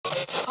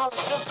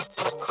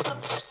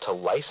to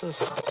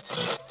license it.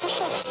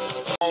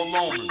 All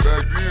on me.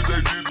 Back then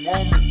they didn't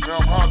want me, now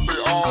I'm hot, they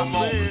all on me.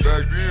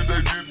 Back then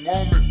they didn't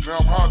want me, now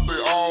I'm hot,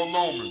 they all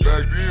on me.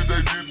 Back then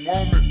they didn't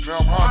want me, now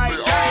I'm hot,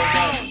 they all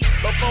on me.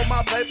 Before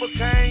my paper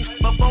came,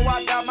 before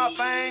I got my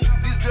fame,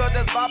 these girls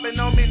that's bopping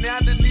on me now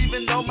didn't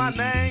even know my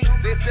name.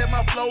 They said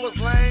my flow was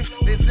lame,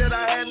 they said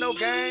I had no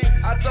game.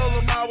 I told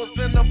them I was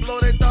finna blow,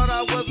 they thought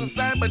I was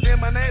insane. But then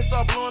my name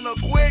started blowing up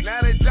quick,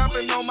 now they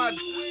jumping on my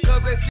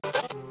cause they see.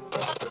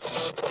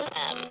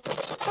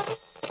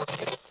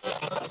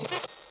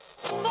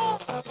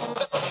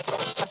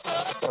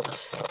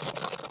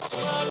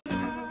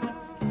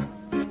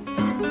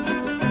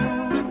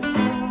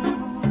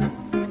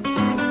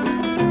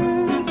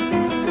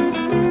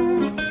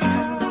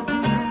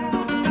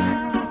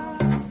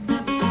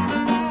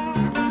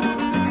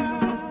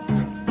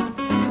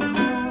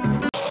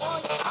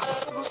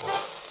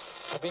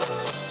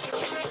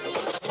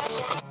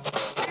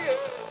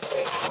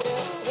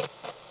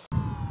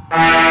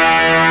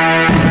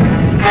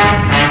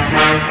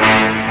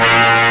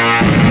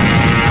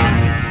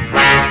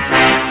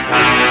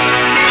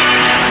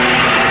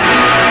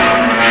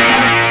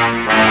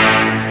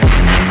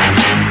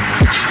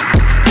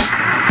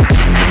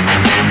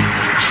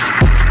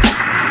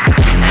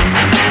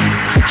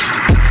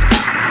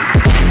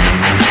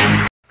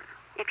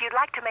 If you'd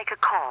like to make a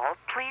call,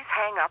 please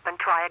hang up and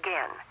try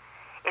again.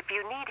 If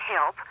you need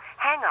help,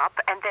 hang up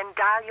and then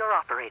dial your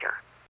operator.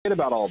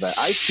 About all that,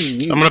 I see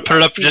you. I'm gonna put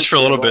it up just for a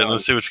little bit and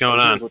let's see what's going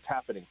on. What's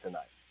happening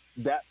tonight?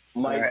 That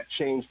might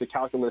change the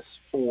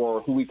calculus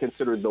for who we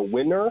consider the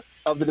winner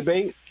of the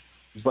debate.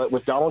 But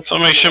with Donald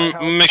Trump, so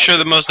make sure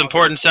the most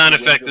important sound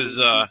effect is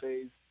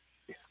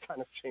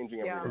kind of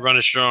changing.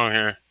 Running strong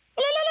here.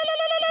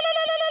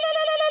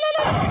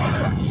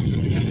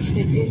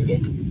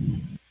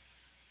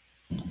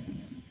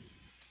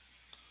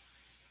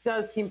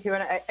 Does seem to,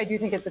 and I do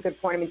think it's a good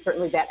point. I mean,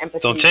 certainly that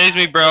empathy. Don't tase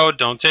me, bro.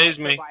 Don't tase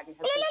me. Biden has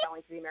been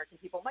selling to the American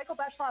people. Michael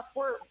Beschloss,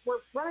 we're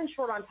running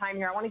short on time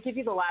here. I want to give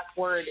you the last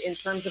word in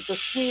terms of the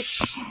sweep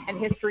and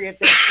history of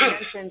this. You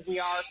mentioned we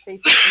are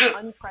facing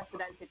an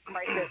unprecedented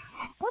crisis.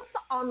 What's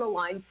on the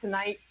line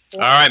tonight? All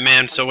right,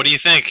 man. So what do you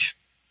think?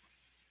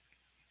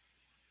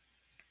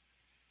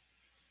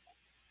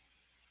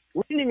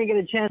 We didn't even get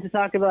a chance to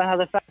talk about how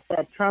the fact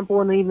that Trump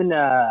won't even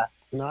admit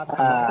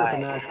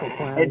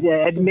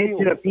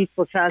to a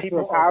peaceful transfer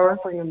of power.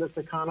 In this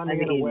economy I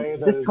mean, in a way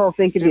that this whole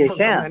thing could be a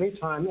sham. Any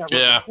time ever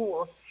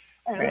before.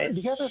 And right.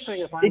 The other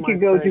thing, if I it might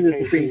could go say, to the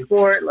Casey, Supreme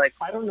Court, like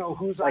I don't know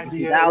whose like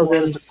idea it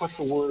was to put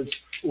the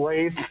words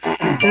race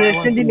and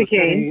violence in the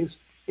cities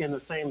in the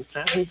same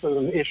sentence as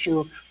an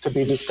issue to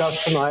be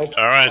discussed tonight.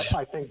 All right.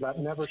 I think that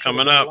never should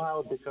coming be up.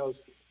 allowed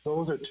because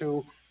those are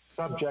two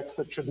subjects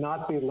that should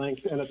not be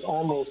linked, and it's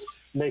almost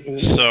making.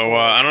 So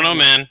I don't know,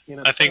 man.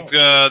 I think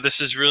this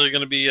is really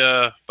going to be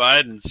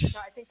Biden's.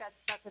 No, I think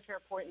that's a fair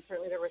point, and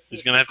certainly there was.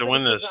 He's going to have to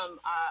win this.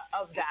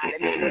 Of that, I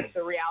mean,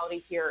 the reality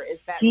here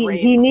is that he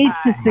race, needs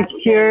to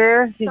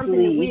secure his something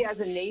that we lead, as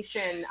a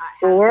nation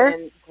or have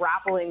been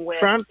grappling with.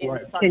 Trump in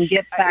such, can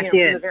get back from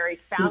in. the very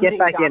Can get founding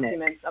back in it.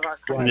 documents of our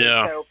country.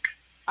 Yeah. So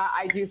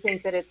I do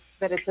think that it's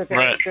a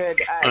very good.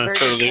 I very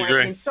totally good point.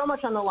 agree. I mean, so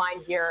much on the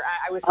line here.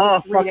 I was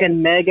just fucking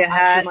reading, mega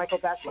hat. Michael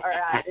Beschloss,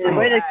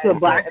 Right next to a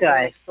black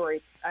guy.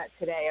 Story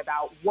today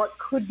about what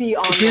could be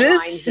on See the this?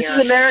 line here. This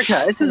is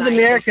America. This is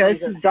America.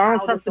 This is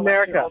Donald Trump's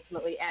America.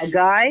 A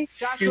guy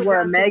who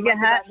wore a mega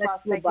hat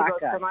next to a black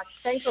guy.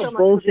 Thanks so much.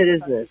 Bullshit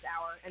is this?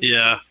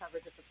 Yeah.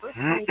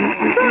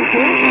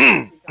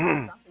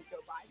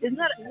 Isn't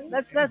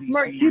that's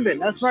Mark Cuban?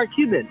 That's Mark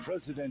Cuban.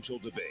 Presidential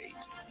debate.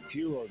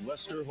 Here are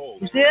Lester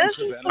Holt. Yes?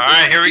 All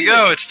right, here we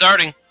go. It's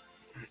starting.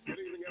 Good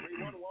evening,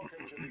 everyone.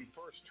 Welcome to the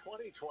first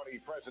 2020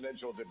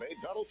 presidential debate.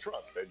 Donald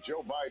Trump and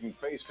Joe Biden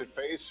face to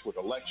face with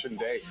Election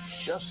Day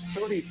just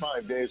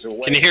 35 days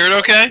away. Can you hear it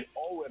okay?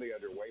 Already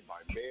underway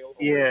by mail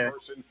or in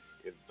person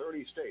in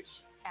 30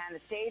 states. And the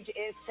stage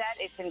is set.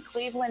 It's in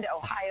Cleveland,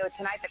 Ohio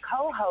tonight. The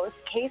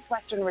co-host, Case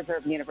Western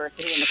Reserve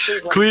University in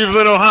the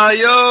Cleveland,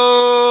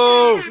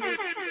 Ohio.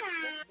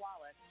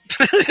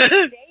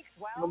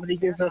 Nobody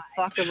gives a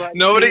fuck about.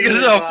 Nobody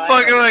gives a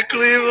fuck about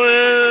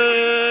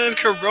Cleveland.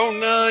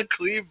 Corona,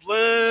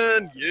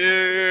 Cleveland.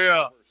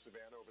 Yeah.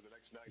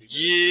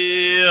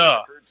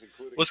 Yeah.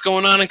 What's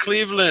going on in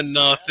Cleveland?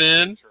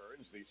 Nothing.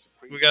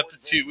 We got the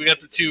two. What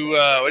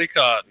do you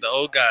call it? The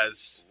old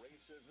guys.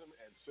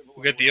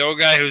 We got the old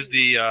guy who's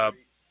the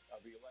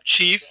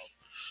chief.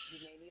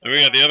 And we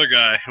got the other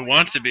guy who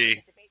wants to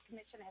be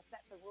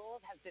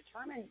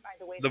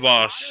the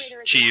boss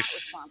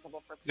chief.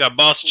 We got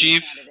boss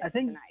chief. I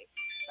think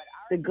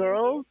the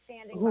girls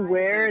who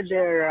wear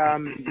their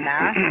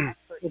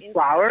masks with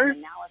flowers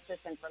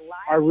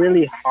are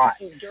really hot.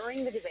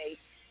 During the debate,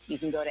 you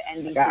can go to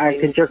NBC. I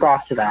can jerk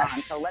off to that.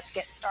 So let's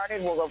get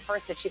started. We'll go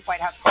first to Chief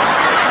White House.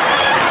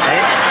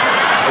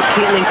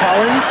 Caitlin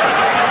Collins.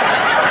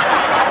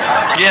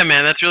 Yeah,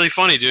 man, that's really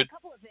funny, dude.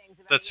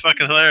 That's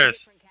fucking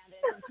hilarious.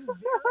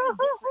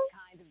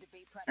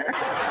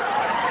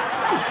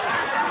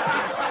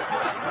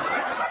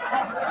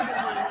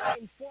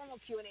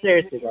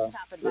 Seriously,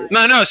 though.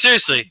 No,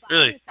 seriously,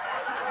 really.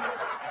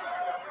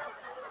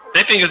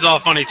 They think it's all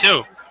funny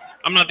too.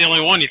 I'm not the only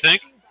one, you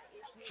think?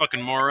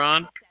 Fucking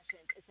moron.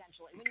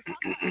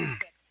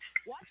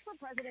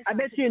 I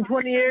bet you in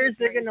 20 years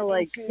they're gonna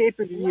like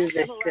pay-per-view this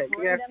shit.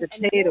 You have to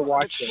pay to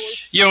watch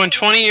it. Yo, in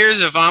 20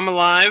 years, if I'm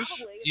alive,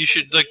 you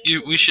should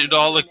we should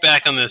all look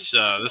back on this.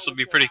 This will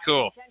be pretty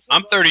cool.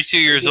 I'm 32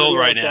 years old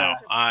right now.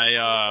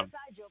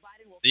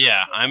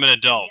 Yeah, I'm an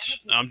adult.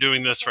 I'm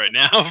doing this right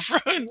now.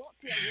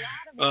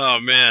 Oh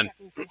man.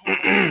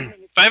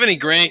 If I have any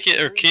grandkids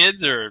or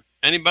kids or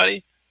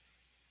anybody.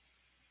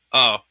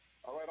 Oh.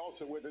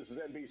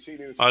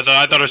 I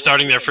thought I was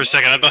starting there for a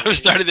second. I thought I was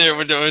starting there.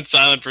 We're doing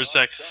silent for a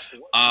sec.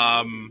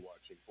 Yeah,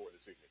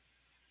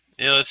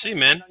 let's see,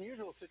 man.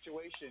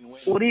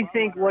 What do you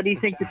think? What do you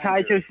think the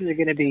tie choices are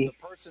going to be?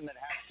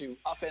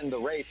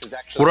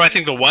 What do I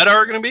think the what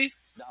are going to be?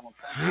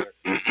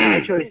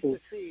 Tie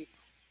choices.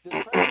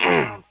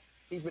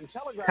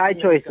 Tie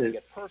choices.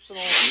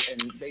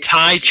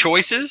 Tie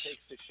choices?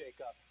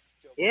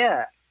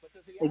 Yeah.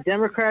 Like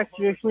Democrats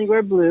traditionally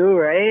wear blue,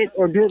 right?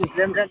 Or do the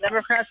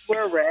Democrats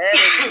wear red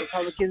and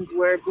Republicans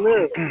wear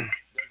blue?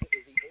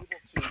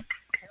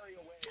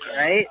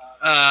 Right?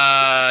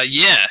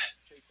 Yeah.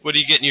 What are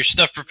you getting your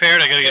stuff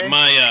prepared? I gotta get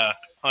my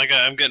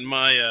I'm getting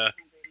my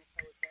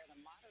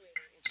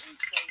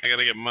I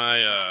gotta get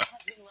my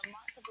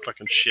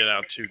fucking shit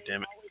out too,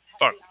 damn it.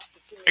 Fuck.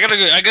 I got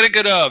a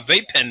good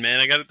vape pen,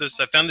 man. I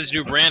found this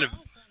new brand of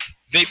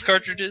vape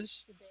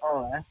cartridges.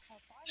 Oh, yeah.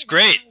 It's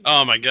great.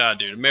 Oh my god,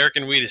 dude.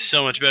 American weed is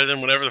so much better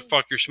than whatever the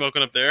fuck you're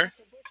smoking up there.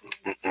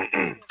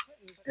 It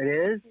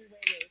is?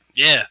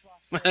 Yeah.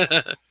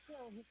 I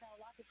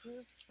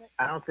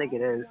don't think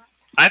it is.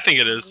 I think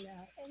it is.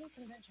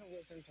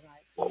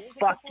 Well,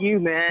 fuck you,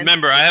 man.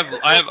 Remember, I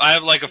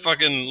have like a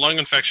fucking lung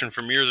infection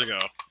from years ago.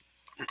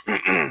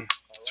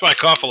 That's why I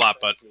cough a lot,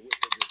 but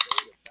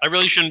I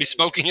really shouldn't be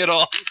smoking at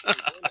all.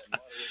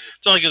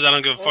 It's only because I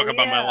don't give a fuck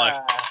about my life.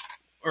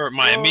 Or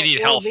my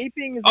immediate health.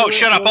 Oh,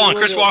 shut up. Hold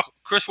on.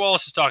 Chris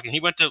Wallace is talking. He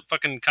went to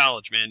fucking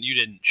college, man. You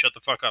didn't. Shut the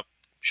fuck up.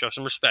 Show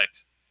some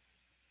respect.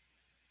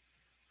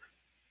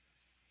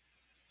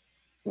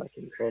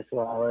 Fucking Chris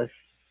Wallace.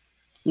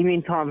 You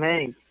mean Tom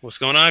Hanks? What's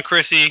going on,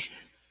 Chrissy?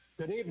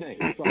 Good evening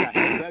from the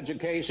Health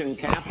Education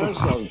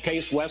campus of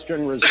Case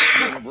Western Reserve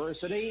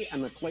University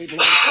and the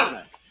Cleveland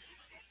Clinic.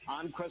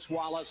 I'm Chris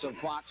Wallace of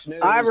Fox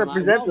News. I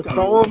represent the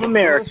soul of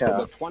America.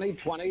 The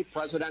 2020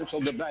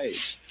 presidential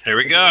debates. Here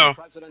we go.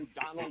 President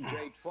Donald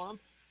J. Trump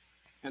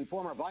and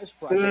former Vice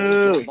President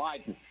Joe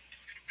Biden.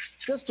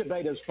 This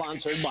debate is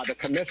sponsored by the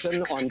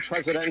Commission on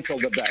Presidential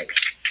Debates.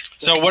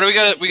 So what do we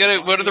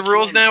got? What are the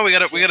rules now? We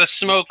got to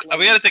smoke.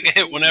 We got to take a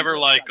hit whenever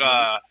we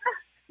got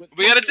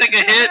to take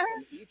a hit.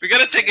 We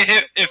got to take a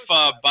hit if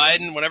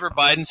whenever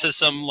Biden says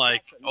something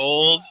like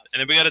old,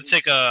 and then we got to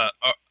take a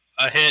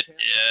hit.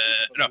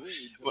 No.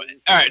 All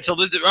right. So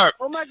all right.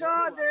 Oh my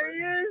God, there he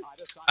is.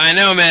 I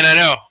know, man. I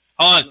know.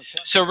 Hold on.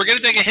 So we're gonna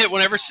take a hit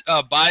whenever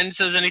Biden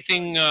says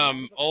anything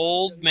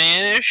old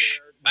manish,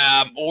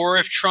 or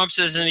if Trump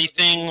says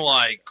anything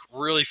like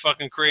really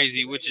fucking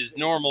crazy, which is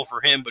normal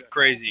for him, but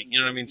crazy. You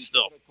know what I mean?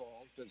 Still.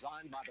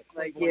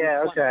 Like,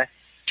 yeah. Okay.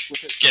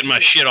 Getting my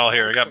shit all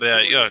here. I got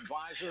that. Yuck.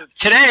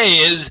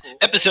 Today's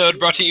episode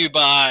brought to you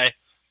by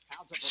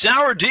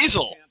Sour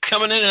Diesel,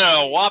 coming in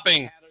at a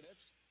whopping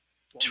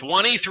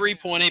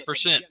 23.8%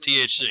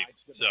 THC.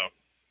 So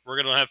we're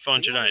gonna have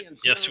fun tonight.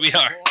 Yes, we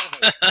are.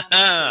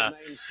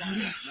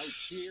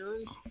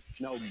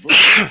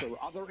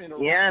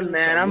 Yeah,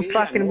 man, I'm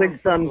fucking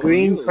with some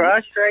Green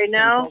Crush right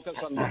now.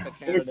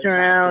 It's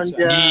around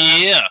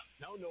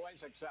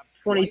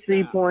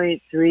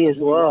 23.3 as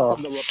well.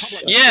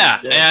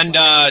 Yeah, and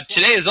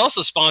today is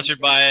also sponsored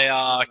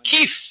by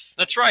Keef.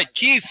 That's right,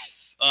 Keef.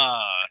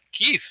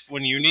 Keef.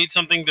 When you need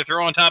something to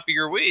throw on top of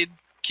your weed,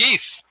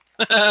 Keef.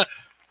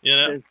 You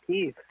know, there's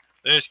Keef.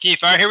 There's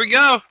Keef. All right, here we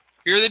go.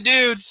 Here are the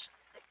dudes.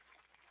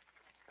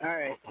 All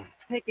right,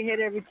 take a hit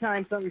every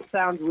time something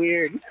sounds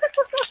weird.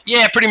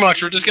 Yeah, pretty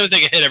much. We're just gonna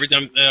take a hit every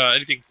time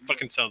anything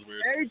fucking sounds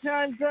weird. Every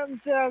time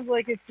something sounds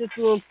like it's just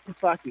a little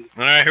fucky.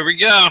 All right, here we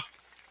go.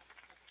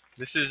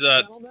 This is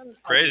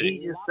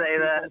crazy. You just say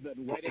that.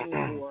 Been waiting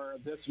for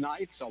this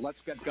night, so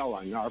let's get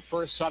going. Our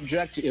first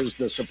subject is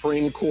the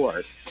Supreme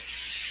Court.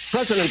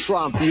 President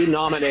Trump, you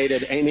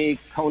nominated Amy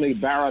Coney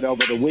Barrett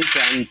over the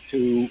weekend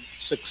to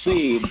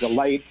succeed the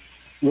late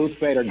Ruth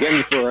Bader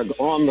Ginsburg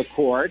on the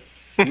court.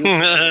 You say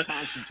the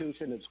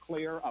Constitution is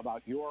clear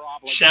about your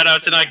obligation. Shout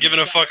out to not giving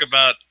a fuck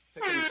about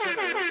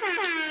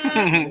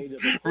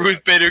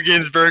Ruth Bader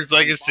Ginsburg's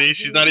legacy.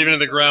 She's not even in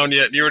the ground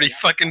yet. You already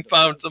fucking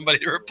found somebody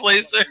to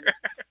replace her.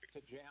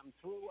 To jam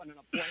through an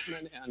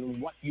appointment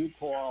and what you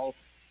call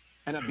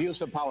an abuse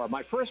of power.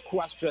 My first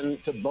question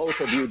to both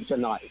of you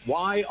tonight: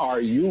 why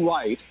are you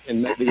right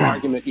in the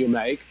argument you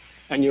make,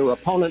 and your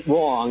opponent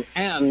wrong?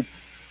 And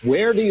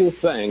where do you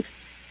think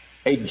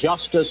a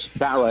Justice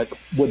Barrett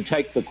would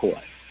take the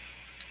court?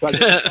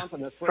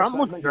 Trump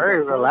looks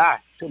very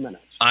relaxed. 2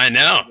 minutes. I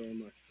know.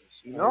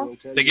 You know?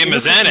 They gave him a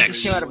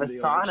Xanax. He came out of a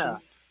sauna.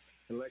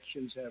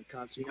 Elections have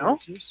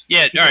consequences.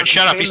 Yeah, all right,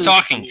 shut up. He's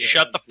talking.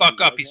 Shut the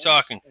fuck up. He's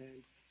talking.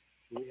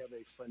 We have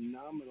a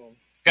phenomenal.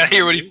 Gotta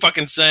hear what he's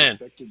fucking saying.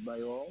 Respected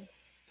by all,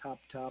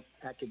 top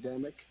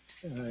academic,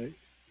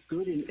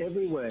 good in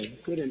every way.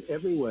 Good in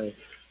every way.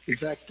 In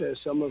fact,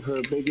 some of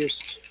her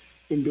biggest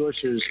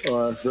endorsers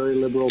are very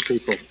liberal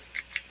people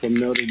from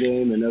Notre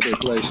Dame and other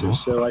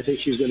places. So I think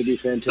she's going to be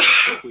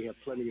fantastic. We have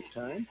plenty of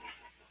time.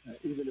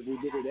 Even if we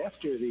did it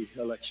after the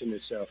election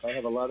itself. I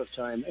have a lot of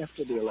time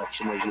after the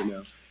election, as you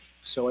know.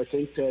 So I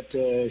think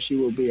that she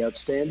will be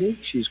outstanding.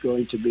 She's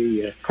going to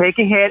be take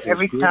a hit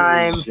every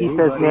time he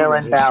says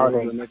mail-in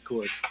balloting.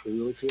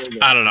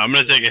 I don't know. I'm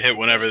going to take a hit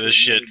whenever this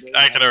shit.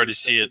 I can already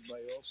see it.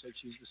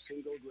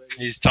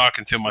 He's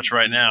talking too much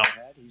right now.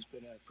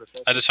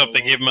 I just hope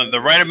they give him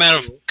the right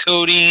amount of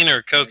codeine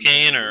or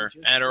cocaine or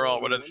Adderall,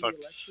 whatever the fuck.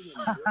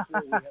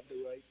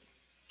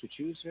 To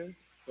choose her.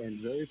 And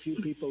very few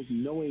people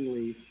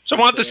knowingly. So I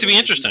want this to be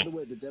interesting.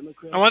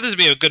 I want this to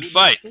be a good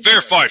fight.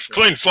 Fair fight.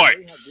 Clean fight.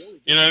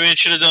 You know what I mean?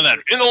 Should have done that.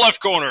 In the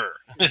left corner.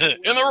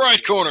 In the right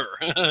corner.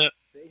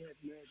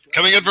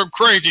 Coming in from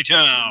Crazy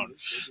Town.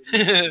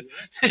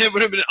 It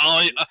would have been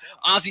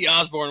Ozzy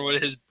Osbourne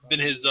would have been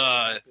his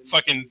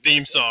fucking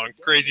theme song.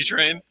 Crazy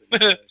Train.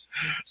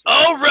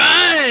 All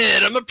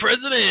right. I'm the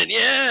president.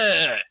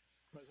 Yeah.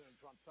 President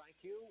Trump,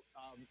 thank you.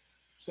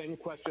 Same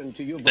question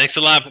to you. Thanks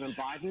a lot.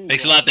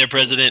 Thanks a lot there,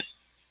 President.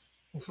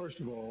 Well, first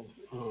of all,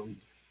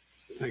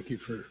 thank you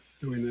for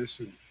doing this,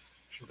 and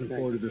looking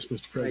forward to this,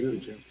 Mr.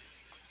 President. Thank you,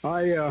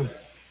 Jim.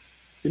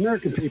 The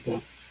American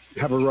people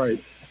have a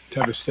right to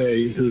have a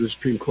say in who the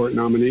Supreme Court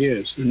nominee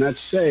is, and that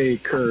say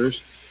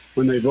occurs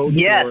when they vote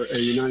for a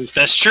United States.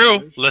 That's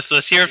true.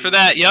 Let's hear it for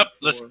that. Yep.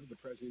 The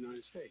President of the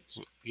United States.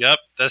 Yep.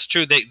 That's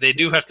true. They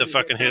do have to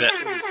fucking hear that.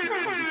 Because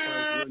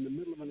we're in the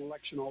middle of an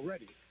election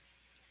already.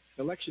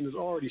 The election has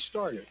already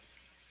started.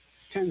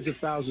 Tens of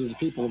thousands of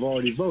people have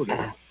already voted.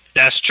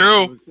 That's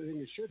true. The thing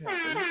that should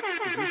happen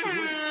is we should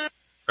wait.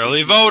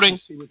 Early voting.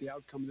 See what the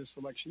outcome of this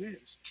election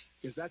is,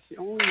 because that's the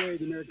only way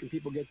the American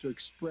people get to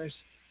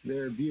express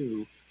their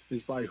view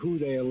is by who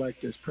they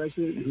elect as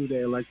president and who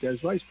they elect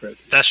as vice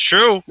president. That's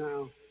true.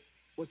 Now,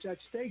 what's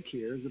at stake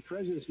here is the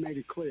president's made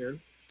it clear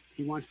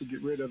he wants to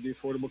get rid of the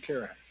Affordable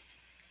Care Act.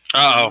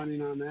 Uh-oh. He's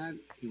running on that.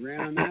 He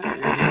ran on that,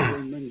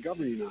 and he's been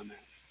governing on that.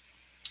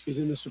 He's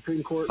in the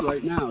Supreme Court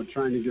right now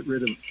trying to get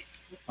rid of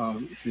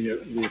the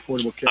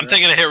Affordable Care Act. I'm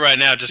taking a hit right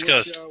now just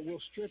because. We'll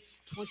strip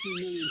 20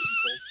 million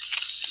people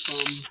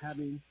from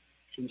having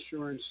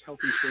insurance, health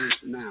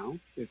insurance now,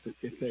 if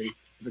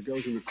it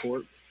goes in the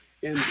court.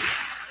 And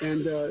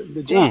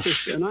the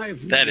justice and I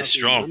have that is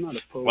strong. I'm not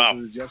opposed wow.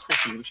 to the justice.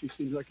 She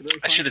seems like a very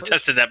I should have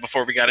tested that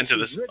before we got into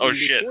this. Oh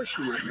shit,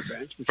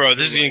 bro!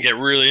 This is gonna get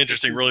really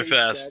interesting really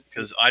fast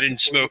because I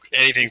didn't smoke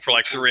anything for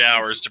like 3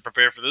 hours to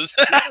prepare for this.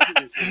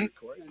 And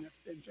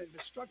if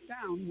it's struck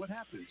down, what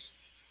happens?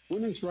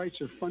 Women's rights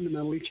are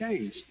fundamentally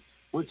changed.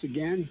 Once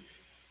again,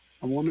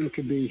 a woman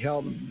could be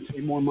held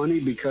pay more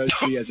money because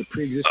she has a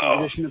pre-existing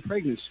condition of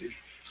pregnancy.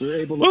 They're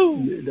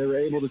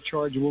able to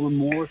charge a woman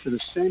more for the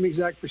same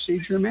exact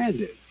procedure a man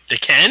did. They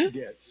can?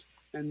 Yes.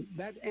 And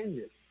that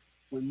ended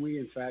when we,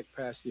 in fact,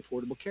 passed the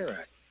Affordable Care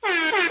Act.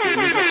 And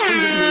there's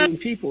 100 million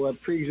people who have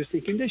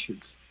pre-existing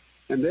conditions,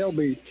 and they'll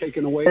be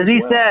taken away as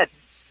he well. said,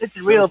 it's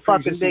a real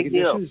fucking big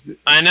deal.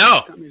 I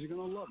know.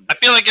 I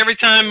feel like every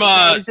time...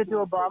 Is it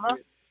to Obama?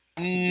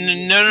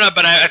 No.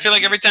 But I feel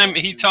like every time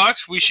he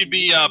talks, we should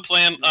be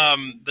playing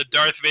the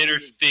Darth Vader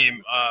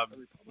theme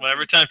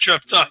every time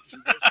Trump talks.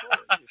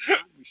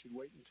 We should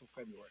wait until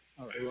February.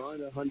 There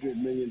aren't 100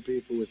 million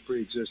people with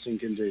pre-existing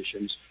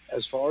conditions.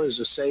 As far as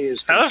the say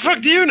is concerned, how the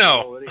fuck do you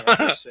know?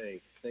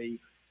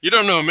 You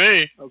don't know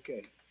me.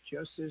 Okay.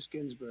 Justice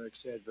Ginsburg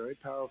said very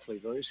powerfully,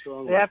 very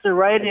strongly. They have to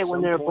write it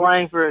when they're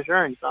applying for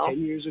insurance. 10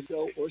 years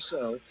ago or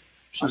so,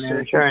 she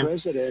said the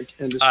president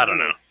and the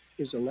Senate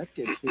is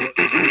elected for a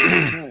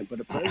period of time, but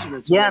a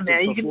president's man,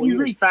 you can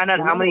easily find out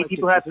how many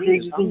people have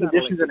pre-existing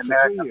conditions in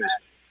America.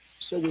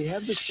 So we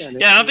have the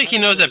Senate. Yeah, I don't think he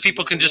knows that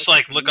people can just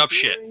like look up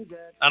shit.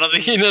 I don't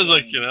think he knows,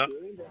 like, you know.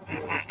 I'm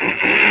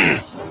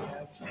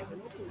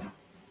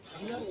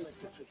not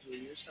elected for 3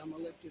 years. I'm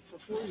elected for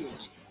 4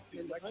 years.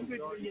 And 100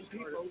 million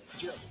people,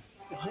 Joe,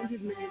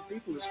 100 million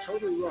people is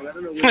totally wrong. I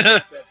don't know where you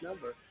got that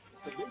number.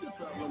 The bigger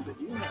problem that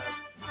you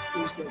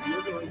have is that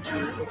you're going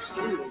to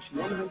extinguish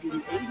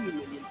 180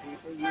 million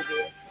people with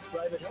their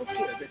private health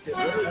care.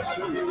 That's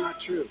certainly not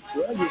true.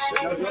 Well, you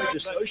said you're going to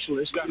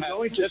socialist. You're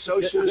going to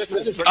socialist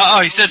medicine. Oh,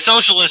 he said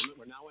socialist.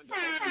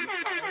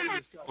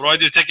 What do I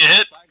do? Take a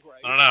hit?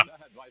 I don't know.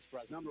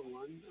 Number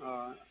one,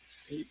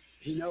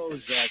 he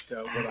knows that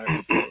what I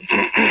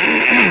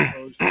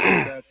propose is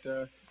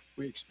that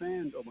we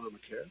expand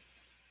Obamacare.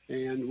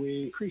 And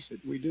we increase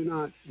it. We do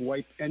not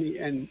wipe any.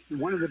 And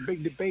one of the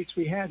big debates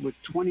we had with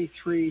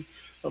 23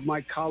 of my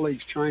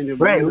colleagues trying to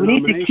we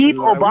need to keep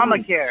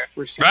Obamacare.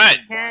 We're saying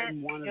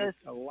Biden wanted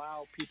to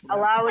allow people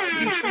it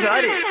to be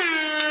shut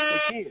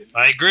it. They can.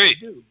 I agree.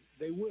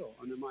 They will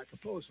under my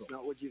proposal. It's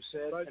not what you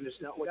said, and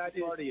it's not what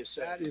your party has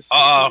said.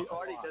 Your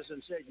party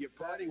doesn't say. Your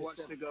party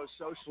wants to go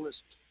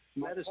socialist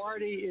medicine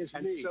party is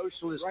and me.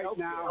 socialist Right healthcare.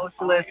 now,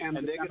 Socialist. I am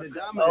And the they're going to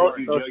Democrat dominate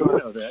Party. you, Joe. You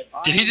know that.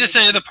 Did he just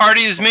say the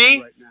party is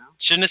me? Right now.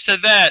 Shouldn't have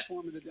said that.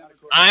 Form of the Democratic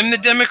I'm the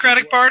Party.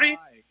 Democratic Party?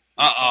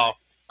 Why?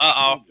 Uh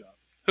oh.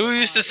 Who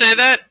used to say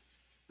that?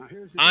 Now,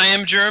 here's the I deal.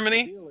 am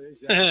Germany. The deal is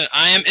that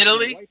I am he's gonna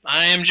Italy. wipe I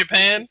out am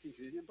Japan. the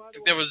and by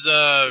the There way, was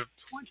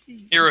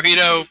 20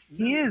 Hirohito,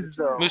 He is,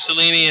 though.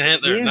 Mussolini, and He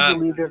Hitler. is Not,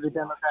 the leader of the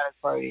Democratic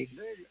Party.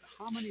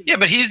 How many yeah,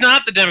 but he's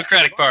not the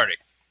Democratic Party.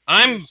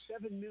 I'm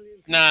 7 million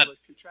people not. have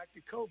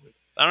contracted COVID.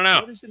 I don't know.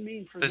 What does it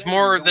mean for There's them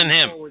more going than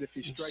him. forward if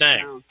you strike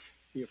Saying. down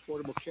the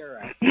Affordable Care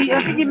Act?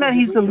 I think he meant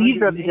he's the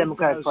leader of the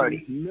Democratic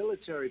Party.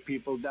 Military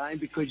people dying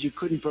because you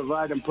couldn't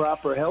provide them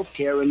proper health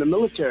care in the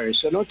military.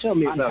 So don't tell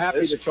me I'm about happy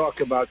this. to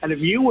talk about And if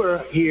this. you were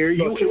here,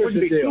 Look, it here's wouldn't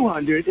the be deal.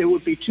 200. It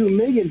would be 2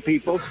 million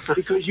people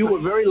because you were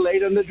very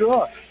late on the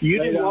draw. You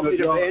Late didn't on want the me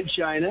to draw. ban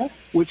China,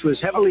 which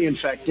was heavily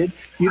infected.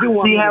 You didn't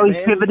want See me how to he's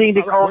ban pivoting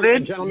to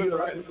COVID? Gentlemen,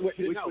 Europe, which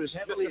no, was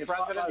heavily Mr.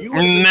 President, infected.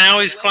 And now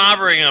he's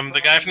clobbering him. The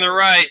guy from the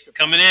right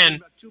coming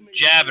in,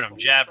 jabbing him.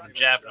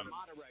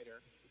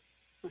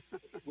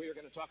 We are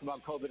going to talk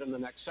about COVID in the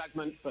next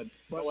segment, but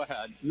go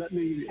ahead. Let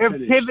me They're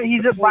finish. pivot-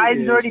 he's The a- point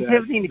Biden's is already that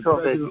pivoting to the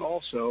COVID. president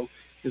also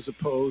is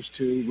opposed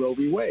to Roe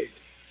v. Wade.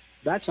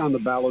 That's on the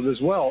ballot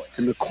as well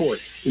in the court.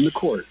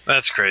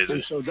 That's crazy.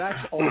 And so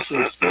that's also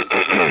a state.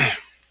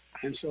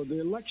 And so the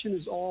election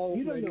is all.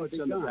 You don't ready know to it's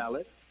be on the done.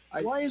 ballot.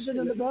 Why is it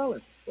on the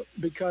ballot?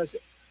 Because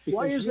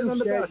Why is it you on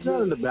the said ballot? It's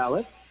not on the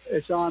ballot.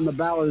 It's on the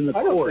ballot in the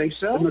I court. don't think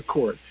so. In the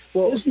court.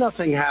 Well, There's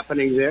nothing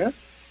happening there.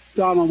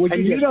 Donald, would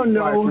And you just don't be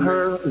quiet know for a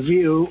her minute?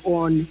 view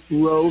on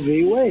Roe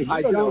v. Wade. You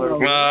I don't know don't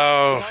her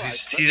know. Oh,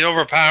 he's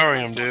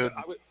overpowering him, dude.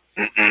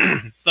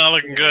 It's not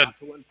looking good.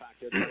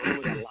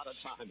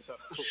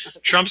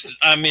 Trump's.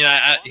 I mean,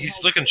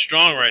 he's looking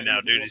strong right now,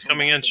 dude. He's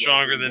coming in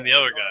stronger than the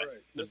other guy,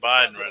 than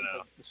Biden right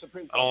now.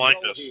 I don't like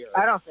this.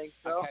 I don't think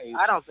so.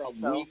 I don't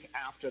think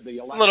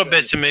so. A little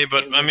bit to me,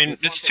 but I mean,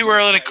 it's too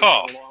early to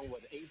call. Along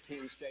with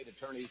 18 state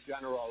attorneys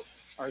general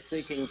are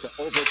seeking to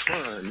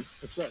overturn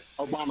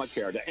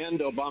Obamacare, to end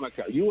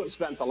Obamacare. You have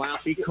spent the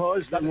last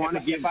because they want to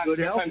give good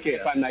health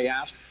care. If I may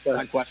ask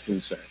my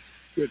question, sir.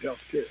 Good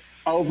health care.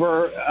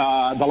 Over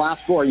the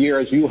last 4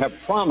 years, you have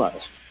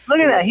promised. Look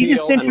at to that. He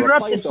just repeal and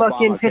interrupted replace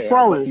fucking Obamacare,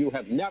 Pitwalla. but you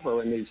have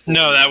never in these 4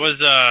 No, that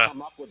years was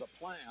come up with a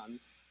plan,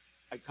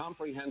 a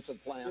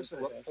comprehensive plan to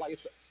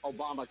replace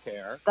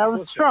Obamacare. That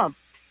was Trump.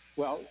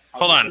 Well,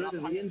 Hold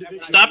on.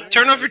 Stop.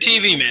 Turn off your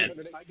TV, man.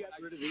 Turn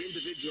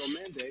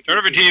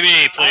off your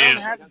TV,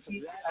 please.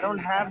 I don't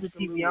have the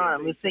TV on.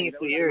 I'm listening it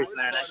for years,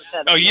 man. I just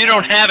had Oh, you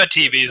don't have a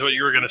TV, is what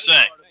you were gonna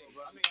say.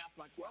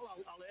 I'll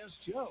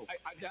ask Joe.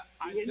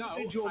 The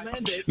individual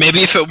mandate. Maybe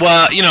if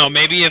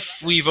maybe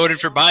if we voted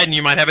for Biden,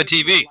 you might have a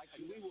TV.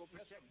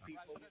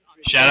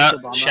 Shout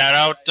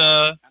out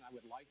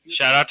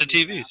to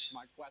TVs.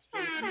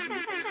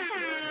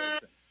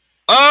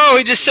 Oh,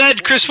 he just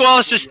said, Chris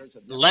Wallace says,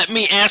 let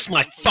me ask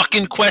my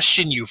fucking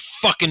question, you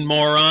fucking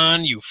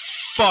moron, you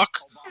fuck.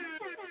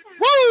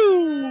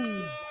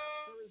 Woo!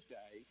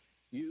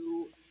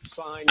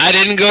 I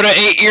didn't go to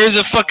 8 years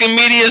of fucking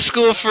media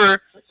school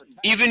for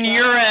even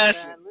your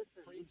ass.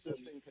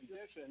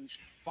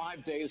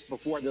 5 days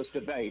before this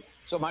debate.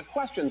 So my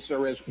question,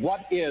 sir, is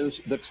what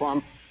is the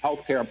Trump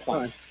health care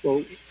plan?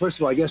 Well, first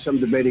of all, I guess I'm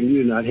debating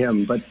you, not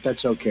him, but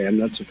that's okay. I'm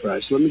not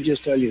surprised. Let me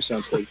just tell you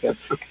something.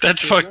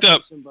 That's fucked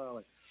up.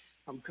 Symbolic.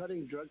 I'm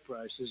cutting drug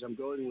prices. I'm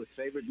going with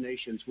favored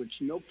nations,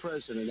 which no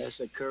president has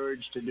the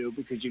courage to do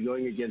because you're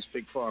going against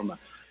big pharma.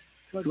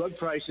 Drug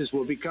prices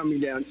will be coming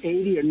down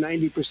 80 or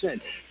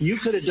 90%. You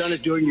could have done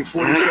it during your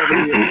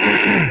 47 years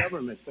in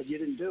government, but you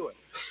didn't do it.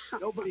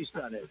 Nobody's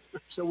done it.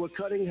 So we're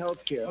cutting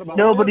health care.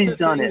 Nobody's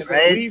done it,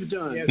 right? We've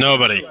done.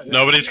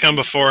 Nobody's come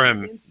before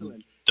him.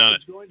 Done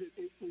it.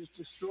 It was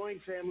destroying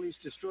families,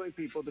 destroying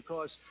people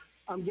because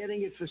I'm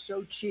getting it for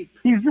so cheap.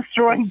 He's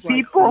destroying It's like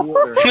people.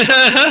 water.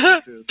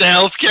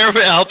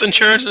 The health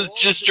insurance was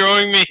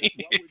destroying me.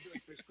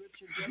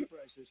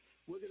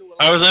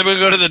 I was able to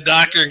go to the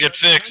doctor and get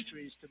fixed.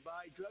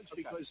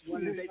 Because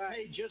they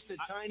pay just a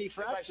tiny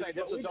fraction.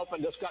 This is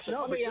open discussion.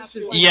 No, Let me but ask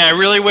this you. is- Yeah, I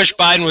really wish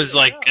Biden was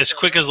like as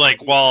quick as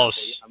like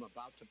Wallace. I'm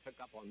about to pick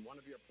up on one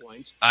of your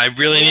points. I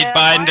really need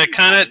Biden to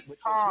kind of. Which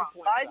is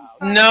he points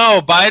out.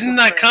 No, Biden's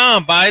not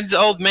calm. Biden's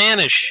old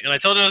manish, and I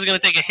told him I was gonna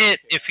take a hit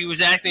if he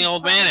was acting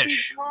old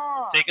manish.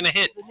 Taking a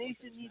hit. The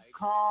nation needs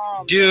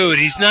calm. Dude,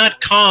 he's not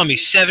calm.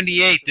 He's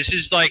 78. This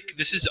is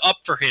up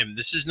for him.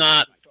 This is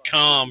not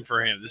calm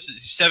for him. This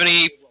is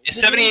 78. He's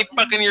 78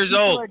 fucking years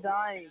People old. are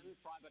dying.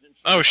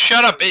 Oh,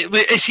 shut up.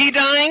 Is he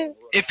dying?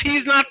 If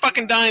he's not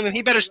fucking dying, then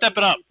he better step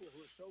it up.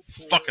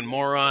 Fucking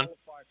moron.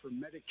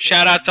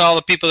 Shout out to all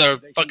the people that are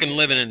fucking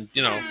living and,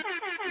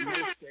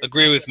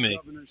 agree with me.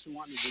 Governors who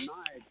want to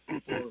deny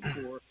people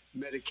for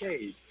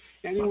Medicaid.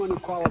 Anyone who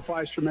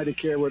qualifies for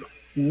Medicare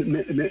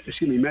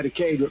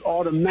Medicaid would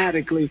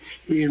automatically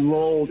be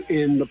enrolled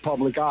in the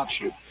public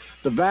option.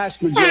 The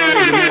vast majority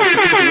of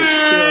American people would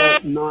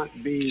still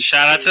not be.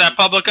 Shout out to that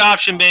public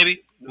option,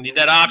 baby. We need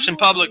that option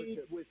public.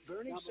 With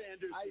Bernie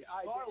Sanders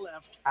far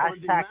left.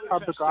 Hashtag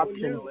public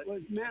option.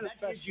 That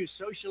gives you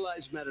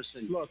socialized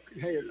medicine. Look,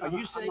 hey, Are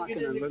you saying I'm not you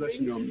going to didn't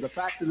listen to him. The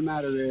fact of the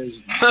matter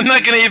is, I'm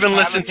not gonna even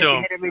listen to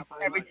him.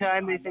 Every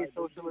time they say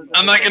socialism.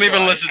 I'm not gonna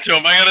even listen to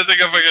him. I gotta think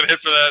if I get hit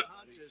for that.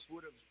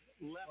 Would have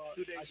left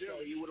 2 days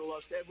early. You would have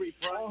lost every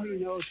primary. all he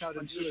knows how to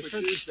do is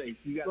Super Tuesday.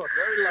 You got Look,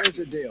 very lucky. here's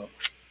the deal.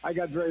 I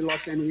got very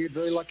lucky. I'm going to get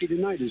very lucky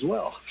tonight as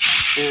well.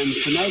 And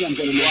tonight I'm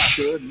going to make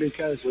sure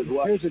because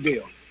here's the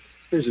deal.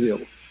 Here's the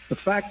deal. The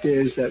fact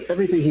is that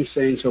everything he's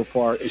saying so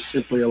far is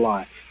simply a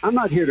lie. I'm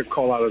not here to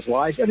call out his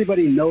lies.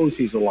 Everybody knows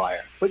he's a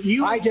liar. But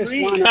you I just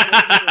agree. want to.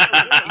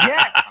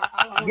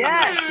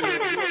 Yes.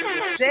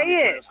 Say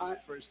it.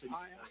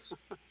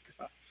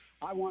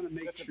 I want to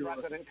make Mr. sure.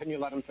 President, can you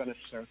let him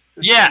finish, sir?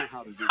 Yeah.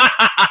 How to do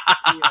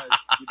that.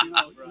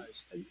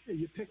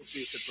 You picked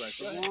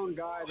the wrong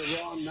guy, the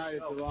wrong night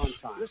at the wrong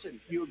time.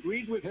 Listen, you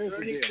agreed with Here's the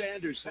Bernie deal.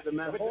 Sanders to the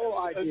The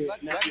whole idea.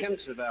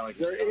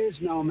 There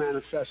is no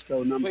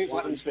manifesto. Number Please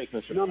let one. him speak,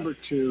 Mr. Number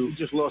two. You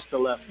just lost the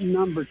left.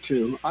 Number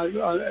two.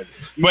 You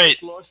Wait.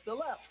 just lost the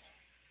left.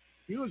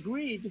 You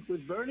agreed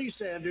with Bernie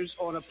Sanders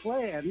on a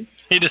plan.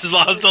 He just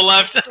lost the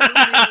left. Do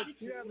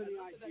you have any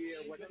idea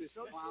what this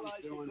clown's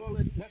doing?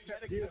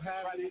 Do you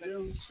have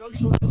any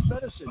socialized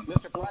medicine?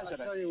 Mr. I'll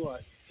President, tell you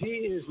what. He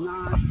is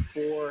not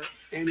for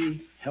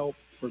any help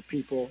for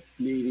people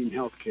needing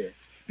health care.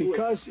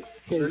 Because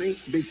he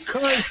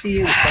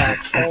in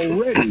fact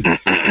already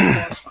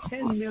lost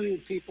 10 million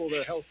people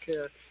their health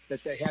care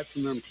that they had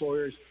from their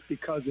employers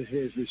because of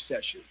his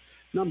recession.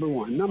 Number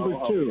one. Number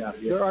two,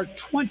 there are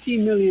 20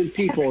 million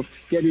people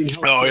getting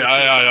health care.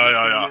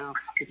 Now,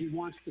 if he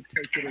wants to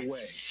take it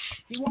away,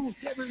 he won't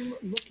ever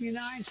look you in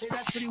the eye and say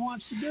that's what he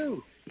wants to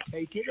do.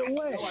 Take it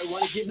away. No, I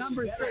want to get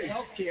number three.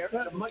 health care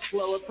at a much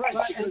lower price.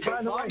 And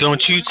by the way,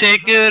 Don't you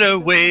take it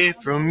away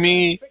from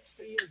me.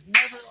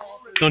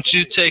 Don't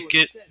you take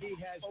it. He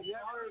has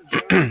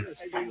never done a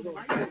single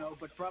thing.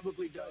 But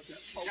probably does.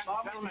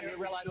 gentlemen, you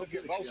realize that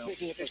you're both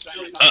speaking at the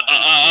same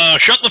time.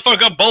 Shut the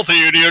fuck up, both of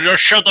you.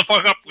 Just shut the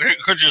fuck up.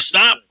 Could you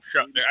stop?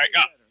 Shut. And I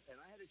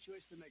had a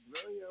choice to make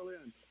very early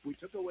on. We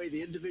took away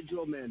the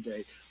individual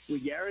mandate. We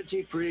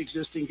guaranteed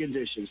pre-existing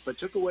conditions, but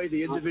took away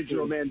the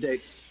individual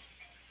mandate.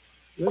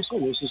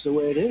 Listen, this is the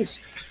way it is.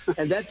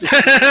 And that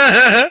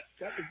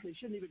they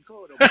shouldn't even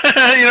call it.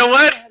 You know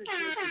what?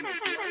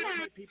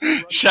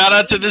 Shout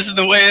out to This Is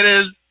the Way It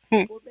Is.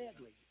 If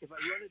I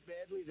run it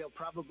badly, they'll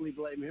probably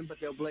blame him, but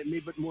they'll blame me.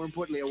 But more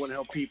importantly, I want to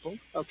help people.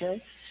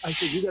 Okay? I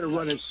said, you got to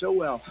run it so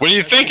well. What are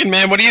you thinking,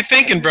 man? What are you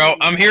thinking, bro?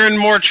 I'm hearing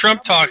more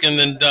Trump talking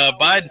than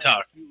Biden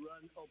talk.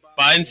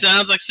 Biden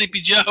sounds like Sleepy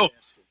Joe.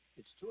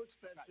 It's too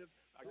expensive.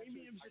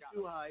 Premiums are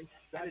too high.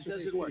 And it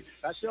doesn't work.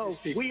 So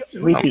we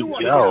do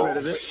want to get rid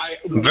of it.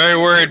 I'm very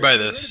worried by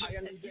this. I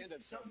understand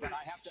it, sir, but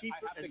I have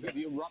to give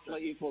you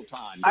roughly equal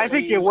time. I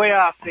think you're way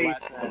off base.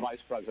 Let the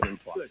Vice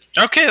President talk.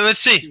 Okay, let's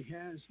see. He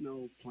has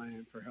no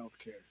plan for health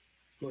care.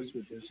 Please.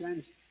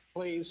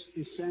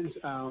 He sends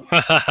out.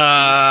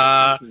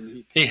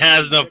 He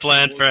has no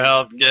plan for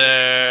health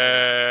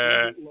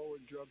care. Lower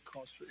drug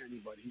costs for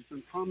anybody. He's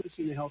been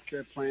promising a health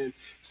care plan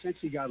since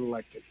he got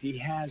elected. He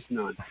has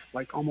none,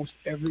 like almost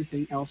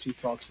everything else he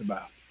talks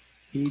about.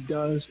 He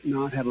does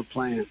not have a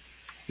plan.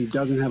 He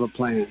doesn't have a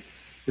plan.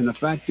 And the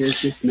fact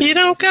is, this man. You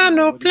don't got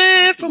no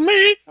plan for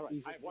me. All right,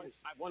 I have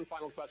one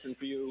final question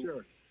for you,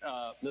 Sure.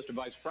 Mr.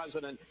 Vice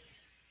President.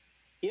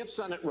 If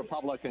Senate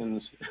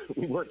Republicans,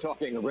 we were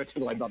talking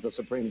originally about the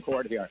Supreme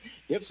Court here,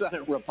 if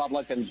Senate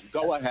Republicans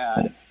go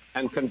ahead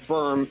and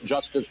confirm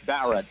Justice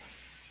Barrett,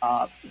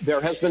 there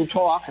has been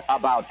talk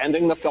about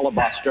ending the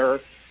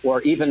filibuster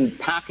or even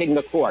packing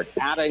the court,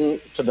 adding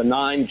to the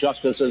 9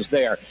 justices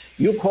there.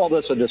 You call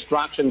this a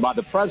distraction by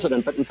the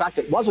president, but in fact,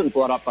 it wasn't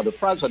brought up by the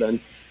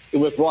president. It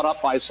was brought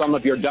up by some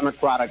of your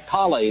Democratic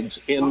colleagues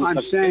in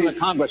the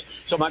Congress.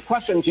 So my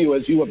question to you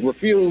is, you have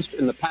refused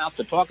in the past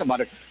to talk about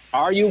it.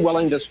 Are you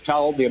willing to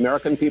tell the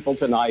American people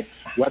tonight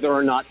whether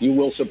or not you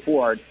will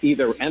support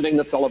either ending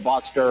the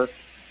filibuster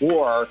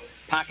or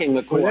packing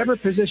the court? Whatever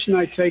position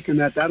I take on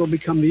that, that'll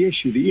become the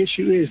issue. The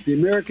issue is the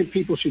American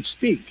people should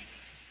speak.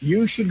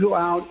 You should go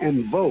out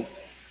and vote.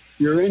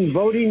 You're in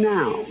voting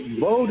now.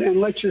 Vote and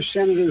let your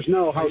senators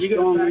know how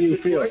strongly you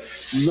feel.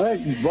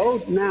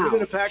 Vote now.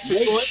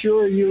 Make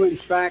sure you, in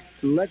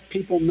fact, let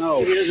people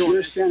know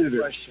you're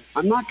senator.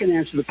 I'm not going to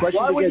answer the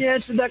question. Why would you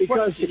answer that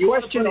question? The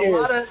question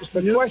is,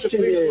 the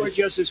question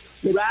is,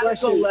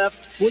 radical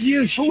left. Will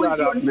you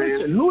shut up,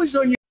 man? Who is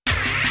on your?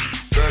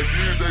 Back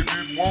then they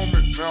didn't want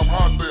me, now I'm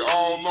hot, they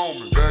all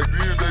on me. Back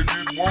then they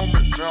didn't want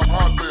me, now I'm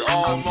hot, they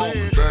all on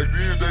me. Back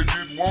then they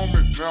didn't want me,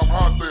 now I'm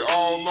hot, they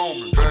all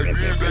on me. Back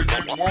then they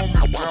didn't want me,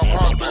 now I'm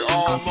hot, they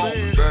all on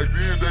me. Back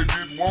then they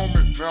didn't want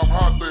me, now I'm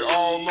hot, they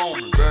all on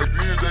me. Back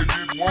then they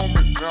didn't want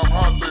me, now I'm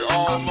hot, they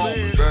all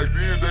on me. Back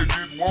then they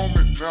didn't want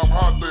me, now I'm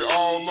hot, they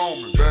all on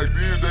me. Back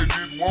then they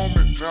didn't want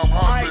me, now I'm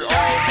hot, they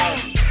all on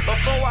me.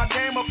 Before I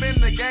came up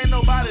in the game,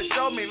 nobody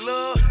showed me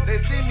love. They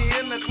see me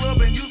in the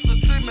club and used to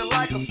treat me me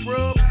like a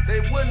scrub. They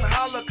wouldn't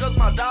holler cause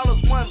my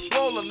dollars wasn't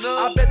swollen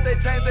up. I bet they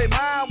changed their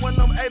mind when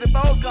them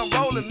 84s come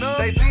rolling up.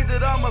 They see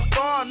that I'm a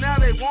star, now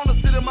they wanna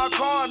sit in my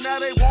car. Now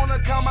they wanna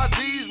count my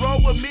G's,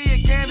 roll with me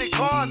and Candy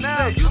Car.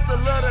 Now they used to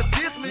love to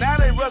diss me, now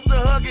they rush to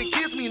hug and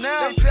kiss me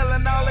now. They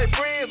telling all their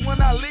friends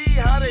when I leave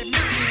how they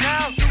miss me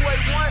now.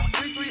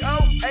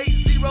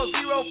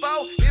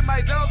 281-330-8004. Hit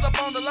Mike Jones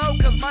up on the low,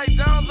 cause Mike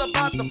Jones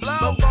about to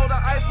blow. Before the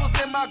ice was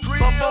in my grill,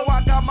 before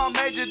I got my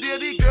major deal,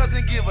 these girls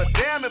didn't give a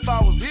damn if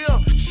I was here.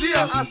 Shit,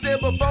 I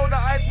said before the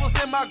ice was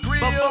in my grill,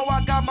 before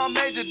I got my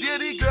major deal,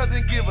 these girls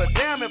didn't give a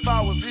damn if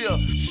I was here.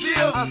 Shit,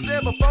 I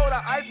said before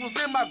the ice was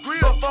in my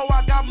grill, before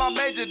I got my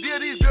major deal,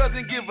 these girls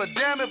didn't give a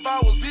damn if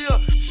I was here.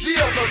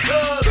 Shit,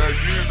 because back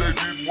then they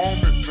didn't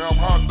want me, now I'm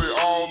hot, they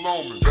all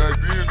on me. Back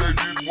then they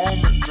didn't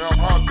want me, now I'm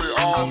hot, they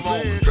all on me.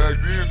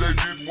 Back then they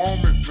didn't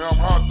want me, now I'm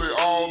hot, they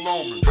all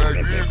on me. Back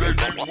then they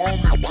didn't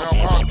want me, now I'm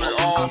hot, they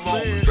all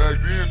on me.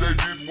 Back then they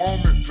didn't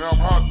want me, now I'm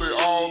hot, they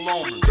all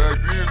on me. Back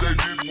then they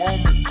didn't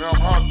want me, now I'm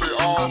hot,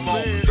 they all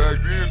on me.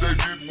 Back then they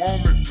didn't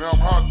want me, now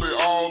I'm hot, they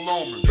all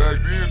on me. Back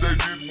then they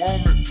didn't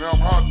want me, now I'm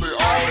hot, they all on me.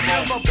 I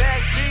remember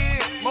back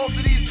then, most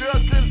of these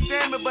girls couldn't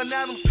stand me, but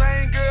now them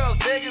same girls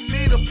begging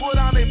me to put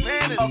on their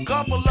panties. A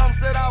couple of them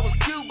said I was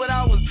cute, but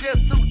I was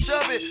just too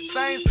chubby.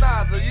 Same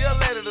size, a year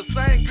later the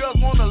same girls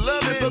wanna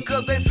love me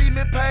because they see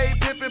me paid,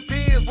 pimping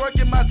pins,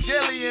 working my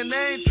jelly, and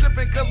they ain't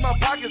tripping cause my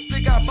pockets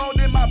stick out more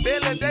than my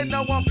belly. They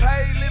know I'm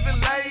paid, living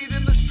late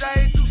in the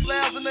shade, 2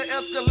 slabs in the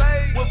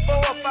Escalade with 4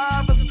 or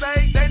 5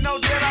 estates. They know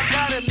that I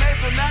got it made,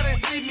 so now they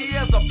see me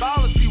as a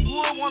baller. She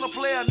would wanna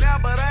play her now,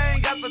 but I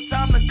ain't got the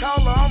time to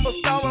call her. I'ma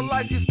stall her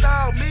like she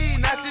styled me.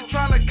 Now she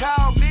tryna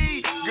call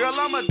me. Girl,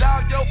 I'ma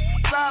dog your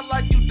side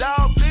like you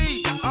dog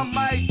me. I'm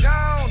Mike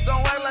Jones,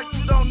 don't act like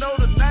you don't know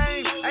the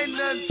name. Ain't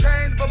nothing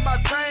changed but my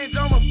change,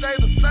 I'ma stay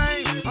the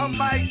same. I'm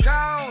Mike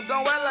Jones,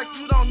 don't act like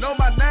you don't know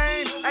my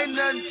name. Ain't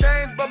nothing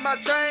changed but my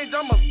change,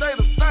 I'ma